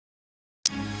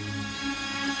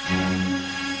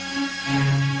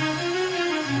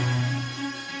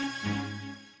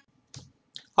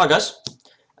Hi guys,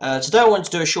 today I wanted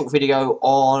to do a short video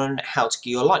on how to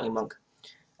gear your lightning monk.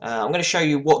 I'm going to show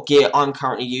you what gear I'm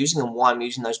currently using and why I'm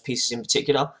using those pieces in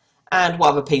particular, and what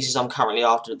other pieces I'm currently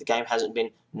after that the game hasn't been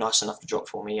nice enough to drop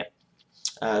for me yet.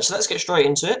 So let's get straight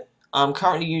into it. I'm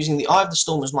currently using the Eye of the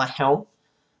Storm as my helm.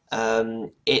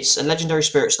 It's a legendary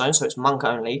spirit stone, so it's monk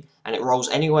only, and it rolls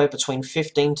anywhere between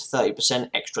 15 to 30%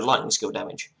 extra lightning skill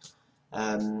damage.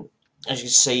 As you can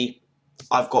see,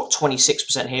 I've got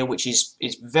 26% here, which is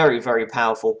very, very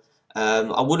powerful.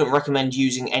 I wouldn't recommend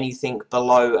using anything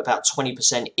below about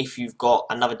 20% if you've got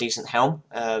another decent helm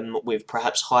with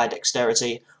perhaps higher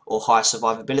dexterity or higher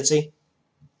survivability.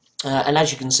 And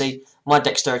as you can see, my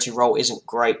dexterity roll isn't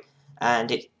great,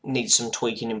 and it needs some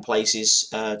tweaking in places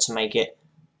to make it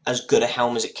as good a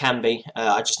helm as it can be.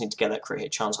 I just need to get that crit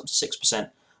hit chance up to 6%.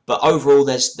 But overall,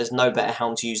 there's no better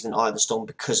helm to use than Eye of the Storm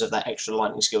because of that extra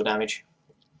lightning skill damage.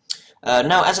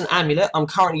 Now, as an amulet, I'm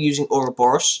currently using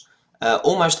Ouroboros.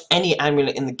 Almost any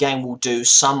amulet in the game will do.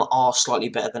 Some are slightly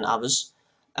better than others.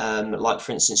 Like,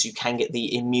 for instance, you can get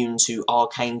the immune to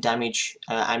arcane damage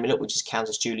amulet, which is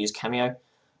Countess Julia's cameo,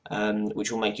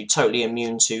 which will make you totally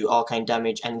immune to arcane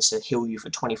damage and to heal you for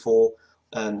 24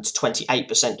 to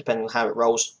 28%, depending on how it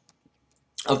rolls,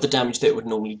 of the damage that it would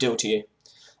normally deal to you.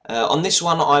 On this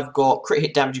one, I've got crit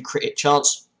hit damage and crit hit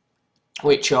chance,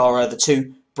 which are the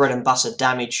two bread and butter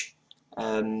damage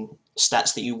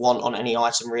stats that you want on any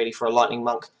item really for a lightning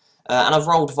monk, and I've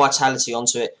rolled vitality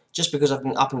onto it just because I've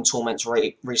been upping torments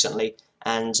recently,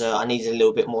 and I needed a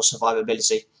little bit more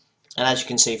survivability. And as you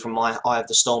can see from my Eye of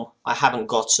the Storm, I haven't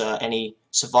got any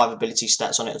survivability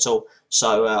stats on it at all,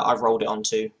 so I've rolled it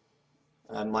onto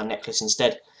my necklace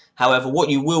instead. However, what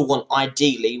you will want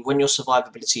ideally when your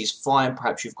survivability is fine,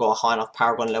 perhaps you've got a high enough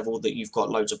paragon level that you've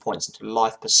got loads of points into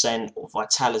life percent or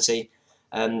vitality,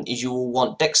 is you will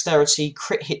want dexterity,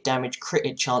 crit hit damage, crit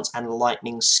hit chance, and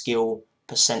lightning skill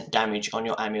percent damage on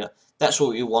your amulet. That's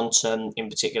what you want in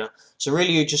particular. So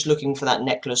really you're just looking for that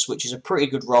necklace, which is a pretty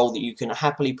good roll that you can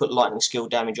happily put lightning skill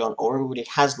damage on, or already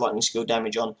has lightning skill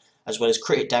damage on, as well as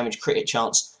crit hit damage, crit hit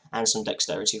chance, and some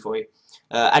dexterity for you.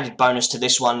 Added bonus to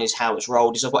this one is how it's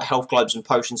rolled, is I've got health globes and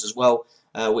potions as well,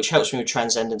 which helps me with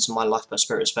transcendence and my life per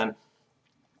spirit spent.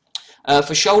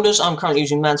 For shoulders, I'm currently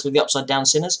using Mantle of the Upside Down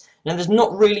Sinners. Now, there's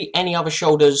not really any other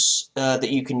shoulders that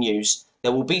you can use.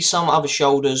 There will be some other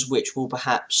shoulders which will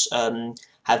perhaps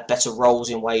have better rolls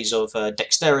in ways of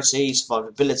dexterity,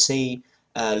 survivability,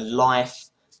 life,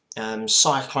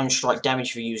 cyclone strike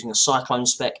damage for using a cyclone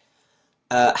spec.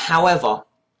 However,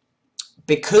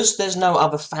 because there's no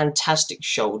other fantastic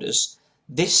shoulders,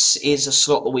 this is a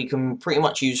slot that we can pretty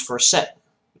much use for a set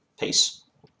piece,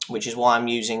 which is why I'm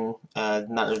using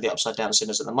Mantle of the Upside Down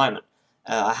Sinners at the moment.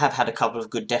 I have had a couple of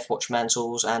good Deathwatch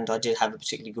mantles, and I did have a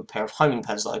particularly good pair of homing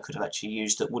pads that I could have actually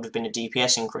used that would have been a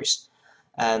DPS increase.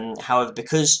 However,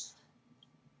 because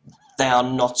they are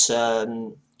not,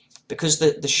 because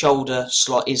the shoulder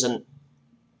slot isn't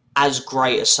as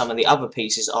great as some of the other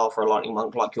pieces are for a lightning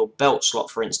monk, like your belt slot,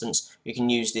 for instance, you can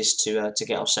use this to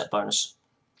get offset bonus.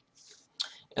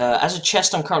 As a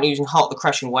chest, I'm currently using Heart of the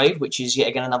Crashing Wave, which is yet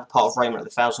again another part of Raiment of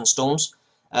the Thousand Storms.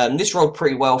 This rolled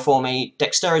pretty well for me.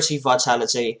 Dexterity,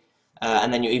 vitality,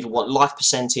 and then you either want life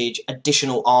percentage,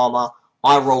 additional armor.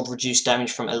 I rolled reduced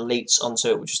damage from elites onto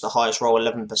it, which is the highest roll,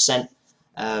 11%.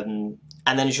 And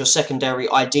then as your secondary,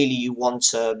 ideally you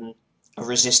want a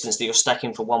resistance that you're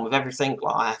stacking for one with everything.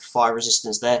 Like I have fire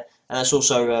resistance there, and that's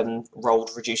also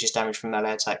rolled reduces damage from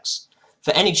melee attacks.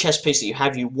 For any chest piece that you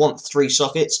have, you want 3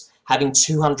 sockets. Having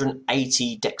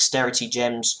 280 dexterity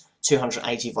gems,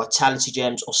 280 vitality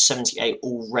gems, or 78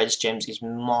 all res gems is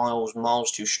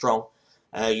miles too strong.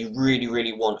 You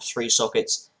really want 3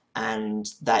 sockets, and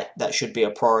that should be a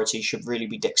priority. Should really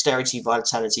be dexterity,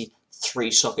 vitality, 3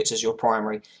 sockets as your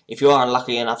primary. If you are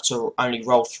unlucky enough to only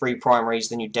roll 3 primaries,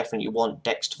 then you definitely want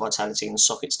dex, vitality, and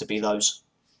sockets to be those.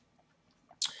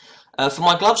 For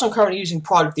my gloves, I'm currently using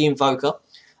Pride of the Invoker.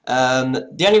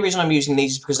 The only reason I'm using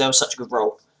these is because they were such a good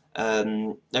roll.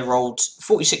 They rolled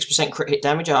 46% crit hit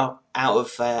damage out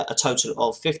of a total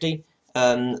of 50.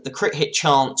 The crit hit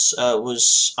chance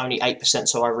was only 8%,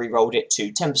 so I re-rolled it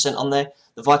to 10% on there.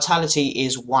 The vitality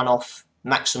is 1 off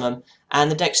maximum,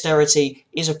 and the dexterity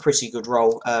is a pretty good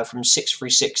roll, from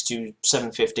 636 to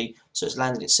 750, so it's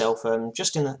landed itself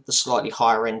just in the slightly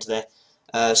higher end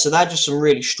there. So they're just some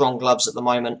really strong gloves at the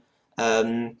moment.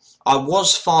 I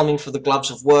was farming for the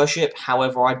Gloves of Worship,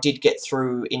 however I did get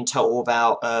through in total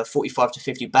about 45 to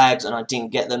 50 bags, and I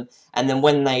didn't get them. And then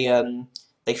when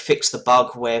they fixed the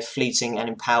bug where Fleeting and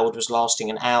Empowered was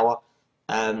lasting an hour,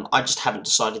 I just haven't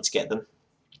decided to get them.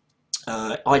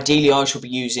 Ideally I shall be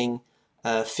using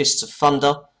Fists of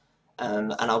Thunder,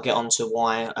 and I'll get on to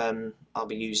why I'll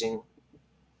be using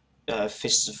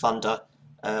Fists of Thunder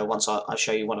once I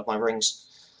show you one of my rings.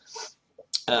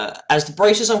 As the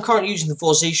braces, I'm currently using the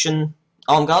Vorzetian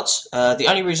arm guards. The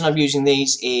only reason I'm using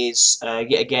these is,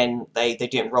 yet again, they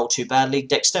didn't roll too badly.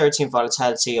 Dexterity and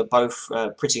Vitality are both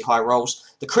pretty high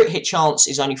rolls. The crit hit chance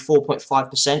is only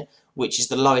 4.5%, which is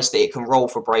the lowest that it can roll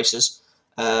for braces.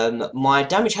 My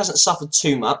damage hasn't suffered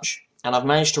too much, and I've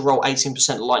managed to roll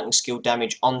 18% lightning skill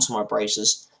damage onto my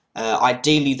braces.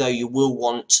 Ideally, though, you will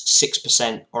want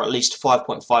 6% or at least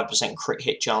 5.5% crit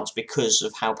hit chance because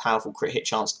of how powerful crit hit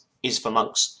chance is for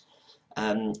monks.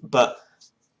 But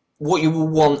what you will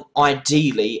want,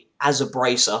 ideally, as a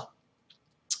bracer,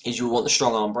 is you will want the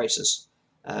strong arm braces.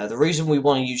 The reason we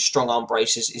want to use strong arm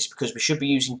braces is because we should be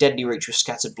using Deadly Reach with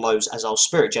Scattered Blows as our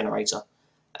spirit generator.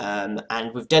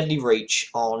 And with Deadly Reach,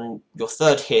 on your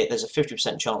third hit, there's a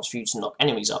 50% chance for you to knock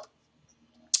enemies up.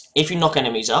 If you knock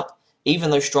enemies up,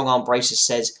 even though strong arm braces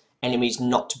says enemies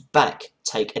knocked back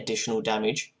take additional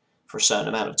damage for a certain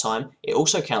amount of time, it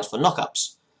also counts for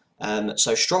knockups.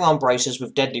 So strong arm braces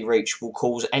with Deadly Reach will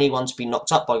cause anyone to be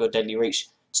knocked up by your Deadly Reach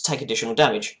to take additional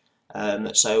damage.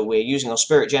 So we're using our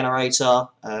spirit generator,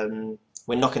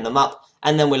 we're knocking them up,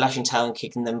 and then we're lashing tail and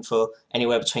kicking them for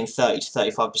anywhere between 30 to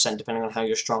 35%, depending on how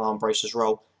your strong arm braces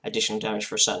roll, additional damage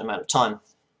for a certain amount of time.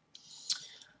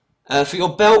 For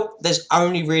your belt, there's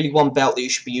only really one belt that you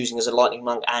should be using as a Lightning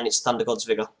Monk, and it's Thunder God's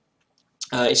Vigor.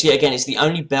 It's the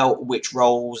only belt which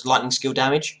rolls lightning skill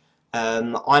damage.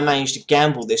 I managed to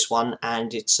gamble this one,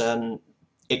 and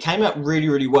it came out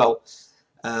really well.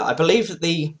 I believe that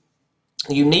the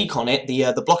unique on it,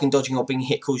 the blocking, dodging, or being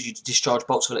hit causes you to discharge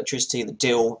bolts of electricity that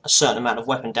deal a certain amount of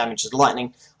weapon damage as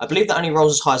lightning. I believe that only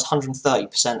rolls as high as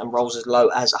 130% and rolls as low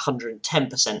as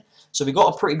 110%. So we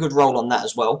got a pretty good roll on that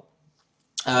as well.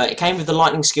 It came with the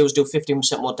lightning skills deal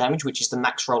 15% more damage, which is the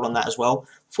max roll on that as well.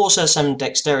 477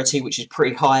 dexterity, which is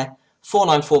pretty high.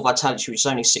 494 vitality, which is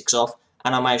only 6 off.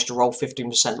 And I managed to roll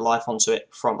 15% life onto it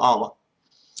from armor.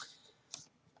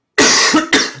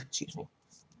 Excuse me.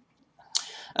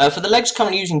 For the legs,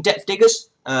 currently using Depth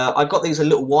Diggers. I got these a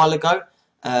little while ago.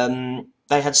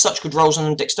 They had such good rolls on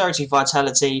them: dexterity,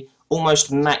 vitality,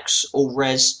 almost max all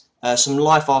res, some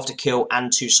life after kill,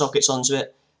 and 2 sockets onto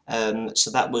it.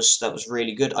 So that was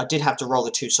really good. I did have to roll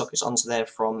the 2 sockets onto there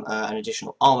from an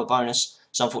additional armor bonus.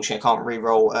 So unfortunately, I can't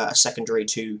re-roll a secondary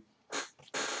to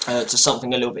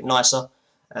something a little bit nicer,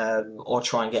 or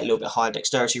try and get a little bit higher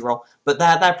dexterity roll. But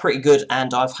they're pretty good,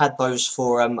 and I've had those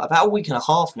for about a week and a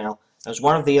half now. It was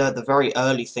one of the very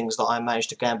early things that I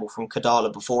managed to gamble from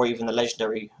Kadala before even the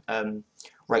legendary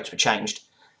rates were changed.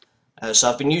 So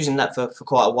I've been using that for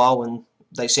quite a while, and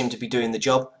they seem to be doing the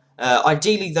job.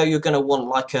 Ideally, though, you're going to want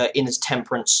like Inner's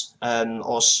Temperance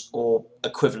or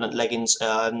equivalent leggings.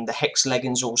 The Hex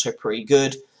leggings are also pretty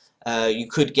good. You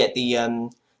could get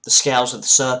the Scales of the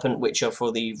Serpent, which are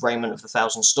for the Raiment of the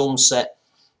Thousand Storms set.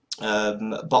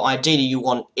 But ideally you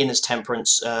want Inner's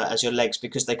Temperance as your legs,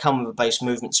 because they come with a base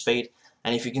movement speed,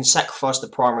 and if you can sacrifice the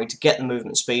primary to get the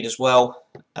movement speed as well,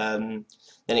 then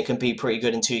it can be pretty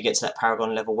good until you get to that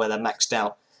Paragon level where they're maxed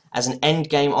out. As an end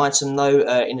game item though,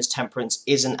 Inner's Temperance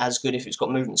isn't as good if it's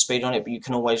got movement speed on it, but you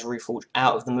can always reforge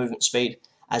out of the movement speed,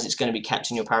 as it's going to be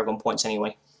capped in your Paragon points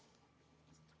anyway.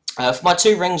 For my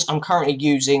 2 rings, I'm currently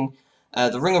using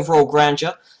the Ring of Royal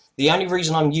Grandeur. The only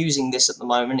reason I'm using this at the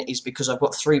moment is because I've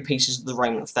got 3 pieces of the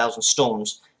Raiment of Thousand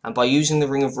Storms, and by using the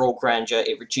Ring of Royal Grandeur,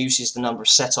 it reduces the number of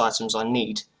set items I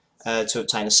need to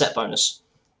obtain a set bonus.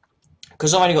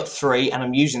 Because I've only got 3 and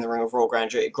I'm using the Ring of Royal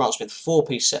Grandeur, it grants me the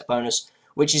 4-piece set bonus,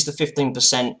 which is the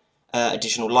 15%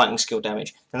 additional lightning skill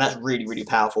damage, and that's really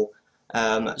powerful.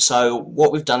 So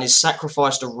what we've done is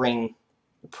sacrificed a ring,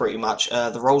 pretty much.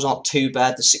 The rolls aren't too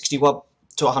bad. The 61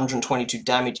 to 122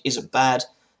 damage isn't bad.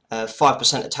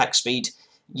 5% attack speed,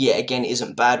 yet again,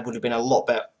 isn't bad. Would have been a lot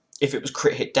better if it was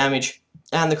crit hit damage,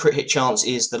 and the crit hit chance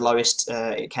is the lowest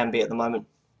it can be at the moment.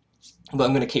 But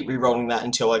I'm going to keep re-rolling that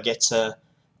until I get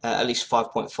at least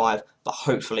 5.5, but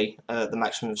hopefully the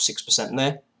maximum of 6%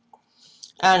 there.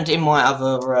 And in my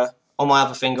other on my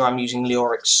other finger, I'm using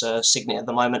Leoric's Signet at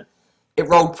the moment. It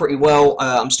rolled pretty well.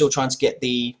 I'm still trying to get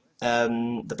the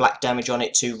black damage on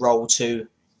it to roll to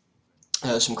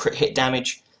some crit hit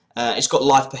damage. It's got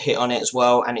life per hit on it as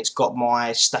well, and it's got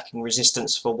my stacking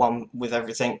resistance for 1 with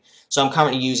everything. So I'm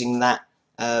currently using that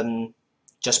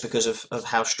just because of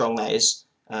how strong that is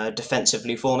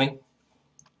defensively for me.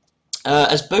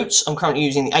 As boots, I'm currently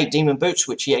using the 8 Demon Boots,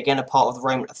 which yet again are part of the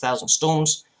Raiment of Thousand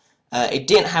Storms. It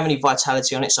didn't have any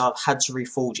Vitality on it, so I've had to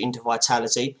reforge into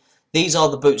Vitality. These are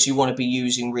the boots you want to be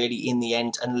using really in the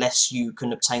end, unless you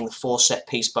can obtain the 4 set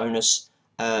piece bonus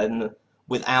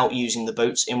without using the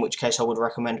boots, in which case I would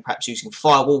recommend perhaps using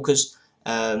Firewalkers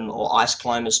or Ice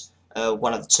Climbers,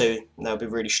 one of the two. They'll be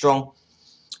really strong.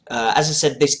 As I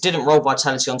said, this didn't roll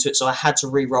Vitality onto it, so I had to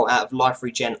re-roll out of Life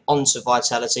Regen onto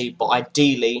Vitality, but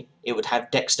ideally it would have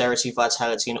Dexterity,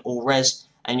 Vitality and All Res,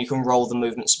 and you can roll the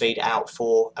movement speed out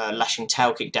for Lashing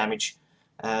Tail Kick damage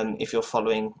if you're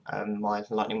following my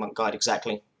Lightning Monk guide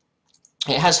exactly.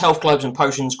 It has Health Globes and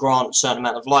Potions grant a certain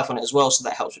amount of life on it as well, so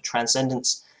that helps with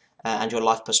Transcendence and your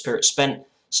life per spirit spent.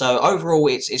 So overall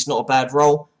it's not a bad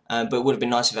roll, but it would have been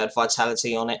nice if it had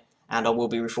Vitality on it. And I will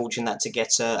be reforging that to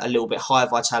get a little bit higher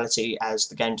Vitality as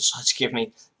the game decides to give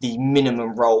me the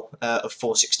minimum roll of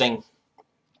 416.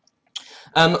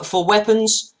 For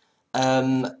weapons,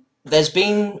 there's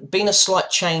been a slight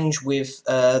change with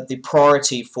the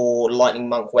priority for Lightning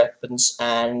Monk weapons,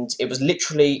 and it was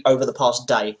literally over the past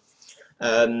day.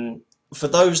 For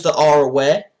those that are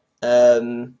aware,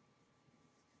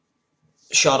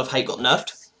 Shard of Hate got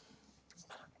nerfed,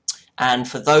 and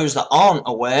for those that aren't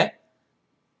aware,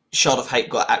 Shard of Hate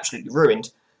got absolutely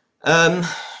ruined.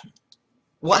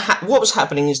 What was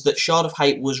happening is that Shard of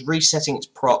Hate was resetting its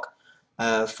proc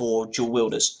for dual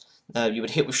wielders. You would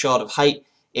hit with Shard of Hate,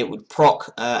 it would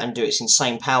proc and do its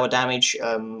insane power damage,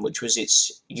 which was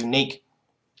its unique.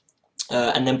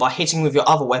 And then by hitting with your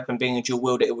other weapon, being a dual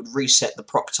wielder, it would reset the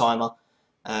proc timer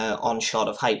on Shard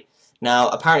of Hate. Now,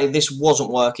 apparently this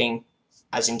wasn't working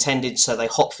as intended, so they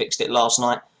hotfixed it last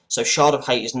night. So Shard of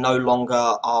Hate is no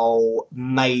longer our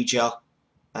major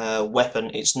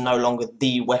weapon. It's no longer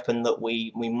the weapon that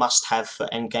we must have for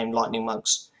endgame Lightning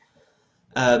Monks.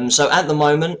 So at the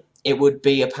moment, it would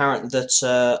be apparent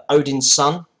that Odin's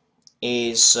Son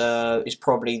is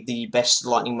probably the best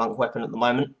Lightning Monk weapon at the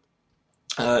moment.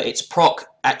 Its proc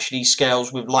actually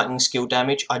scales with lightning skill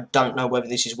damage. I don't know whether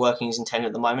this is working as intended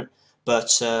at the moment,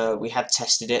 but we have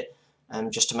tested it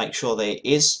just to make sure that it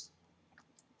is.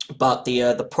 But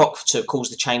the proc to cause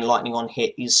the chain lightning on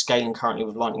hit is scaling currently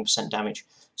with lightning % damage.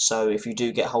 So if you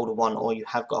do get hold of one, or you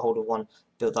have got hold of one,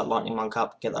 build that Lightning Monk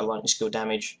up, get that lightning skill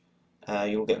damage,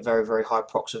 you'll get very, very high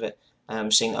procs of it.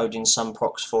 Seeing Odin's Sun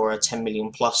procs for a 10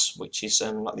 million plus, which is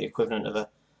like the equivalent of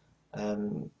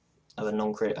a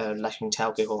non-crit Lashing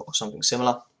Tail Kick or something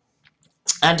similar.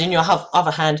 And in your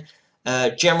other hand,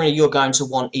 generally you're going to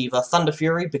want either Thunder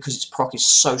Fury, because its proc is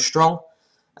so strong.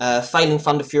 Failing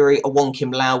Thunder Fury, a Won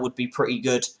Kim Lao would be pretty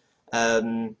good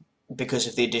because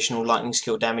of the additional lightning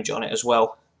skill damage on it as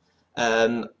well.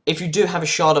 If you do have a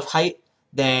Shard of Hate,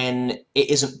 then it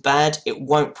isn't bad. It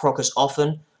won't proc as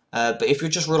often, but if you're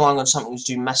just relying on something to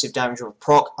do massive damage with a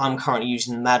proc, I'm currently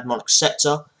using the Mad Monarch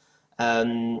Scepter.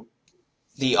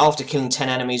 After killing 10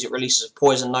 enemies, it releases a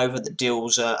Poison Nova that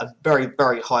deals a very,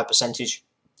 very high percentage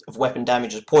of weapon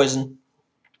damage as poison.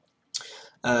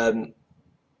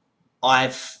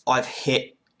 I've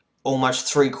hit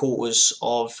almost 3/4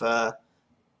 of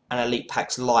an Elite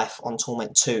Pack's life on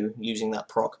Torment 2 using that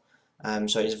proc,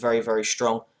 so it's very, very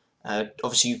strong.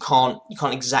 Obviously, you can't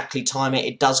exactly time it.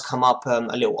 It does come up a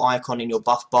little icon in your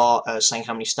buff bar saying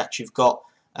how many stats you've got,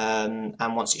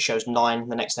 and once it shows 9,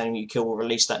 the next enemy you kill will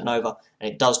release that Nova,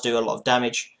 and it does do a lot of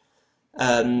damage.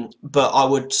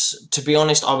 But to be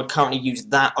honest, I would currently use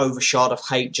that over Shard of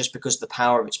Hate just because of the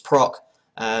power of its proc.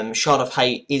 Shard of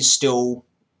Hate is still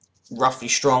roughly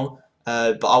strong,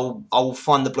 but I will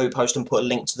find the blue post and put a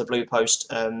link to the blue post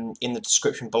in the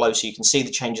description below so you can see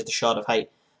the change of the Shard of Hate.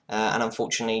 And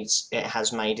unfortunately, it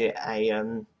has made it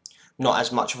not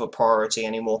as much of a priority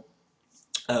anymore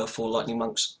for Lightning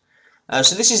Monks.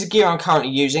 So this is the gear I'm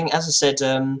currently using. As I said,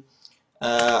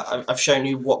 I've shown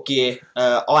you what gear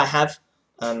I have,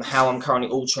 how I'm currently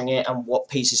altering it, and what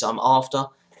pieces I'm after.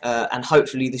 And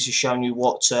hopefully this has shown you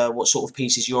what sort of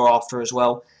pieces you're after as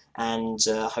well. And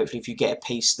hopefully if you get a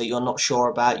piece that you're not sure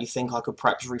about, you think I could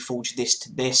perhaps reforge this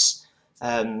to this,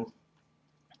 then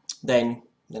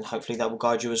hopefully that will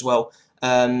guide you as well.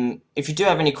 If you do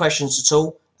have any questions at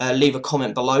all, leave a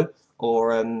comment below,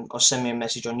 or send me a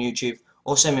message on YouTube,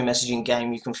 or send me a message in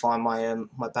game. You can find my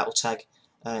my battle tag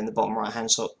in the bottom right hand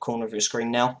corner of your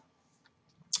screen now.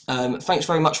 Thanks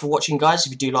very much for watching, guys.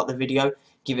 If you do like the video,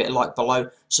 give it a like below.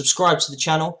 Subscribe to the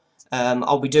channel.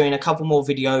 I'll be doing a couple more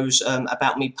videos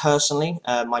about me personally,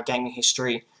 my gaming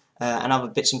history, and other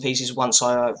bits and pieces once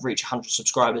I reach 100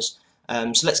 subscribers.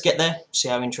 So let's get there, see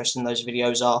how interesting those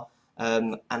videos are,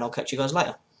 and I'll catch you guys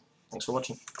later. Thanks for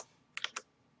watching.